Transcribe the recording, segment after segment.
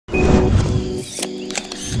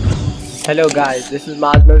Hello guys, this is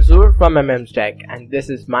Maz Mansoor from Tech and this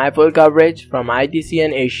is my full coverage from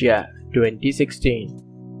ITCN Asia 2016.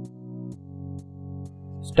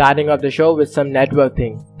 Starting off the show with some network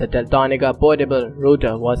things, the Teltonica portable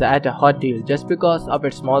router was at a hot deal just because of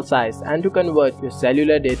its small size and to convert your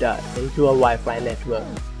cellular data into a Wi-Fi network.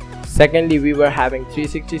 Secondly, we were having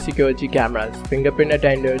 360 security cameras, fingerprint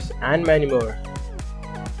attenders and many more.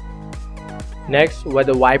 Next were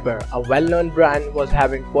the Viper, a well-known brand was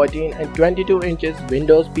having 14 and 22 inches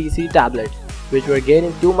Windows PC tablets, which were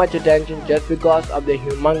gaining too much attention just because of their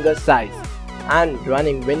humongous size, and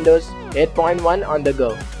running Windows 8.1 on the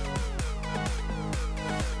go.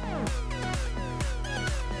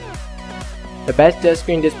 The best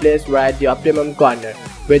touchscreen displays were at the optimum corner,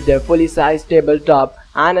 with their fully sized tabletop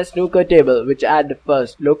and a snooker table, which at the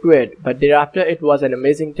first looked weird, but thereafter it was an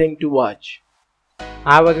amazing thing to watch.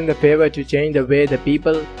 I was in the favor to change the way the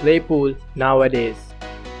people play pool nowadays.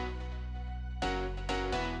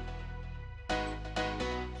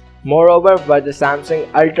 Moreover were the Samsung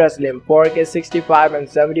Ultra Slim 4K 65 and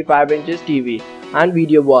 75 inches TV and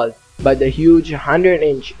video walls, but the huge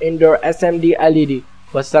 100-inch indoor SMD LED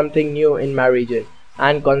was something new in my region,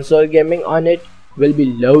 and console gaming on it will be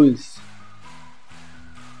loads.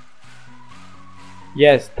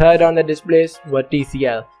 Yes, third on the displays were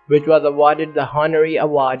TCL, which was awarded the Honorary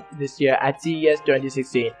Award this year at CES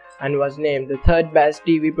 2016 and was named the third best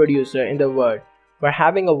TV producer in the world. We're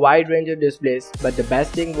having a wide range of displays, but the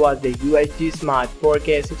best thing was the UHD Smart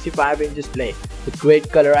 4K 65-inch display with great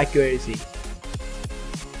color accuracy.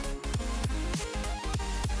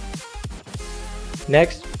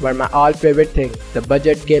 Next were my all-favorite thing, the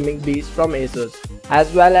budget gaming beast from ASUS,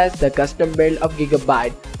 as well as the custom build of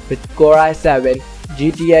Gigabyte with Core i7,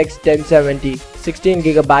 GTX 1070,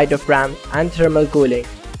 16GB of RAM and thermal cooling,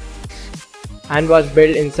 and was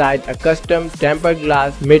built inside a custom tempered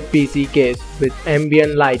glass mid-PC case with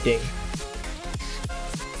ambient lighting.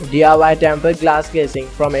 DIY tempered glass casing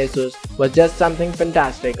from ASUS was just something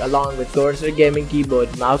fantastic, along with Corsair gaming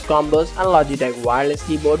keyboard, mouse combos and Logitech wireless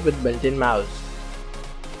keyboard with built-in mouse.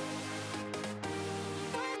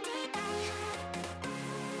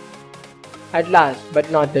 At last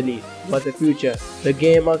but not the least was the future, the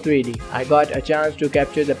game of 3D. I got a chance to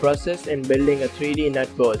capture the process in building a 3D nut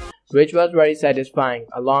bolt, which was very satisfying,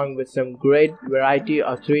 along with some great variety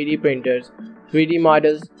of 3D printers, 3D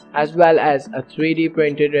models, as well as a 3D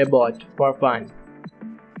printed robot for fun.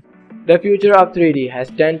 The future of 3D has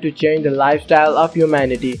tended to change the lifestyle of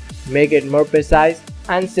humanity, make it more precise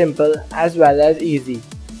and simple as well as easy.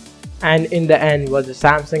 And in the end was the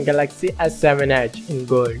Samsung Galaxy S7 Edge in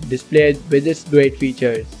gold, displayed with its great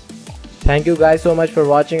features. Thank you guys so much for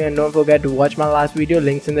watching, and don't forget to watch my last video,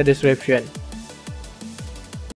 links in the description.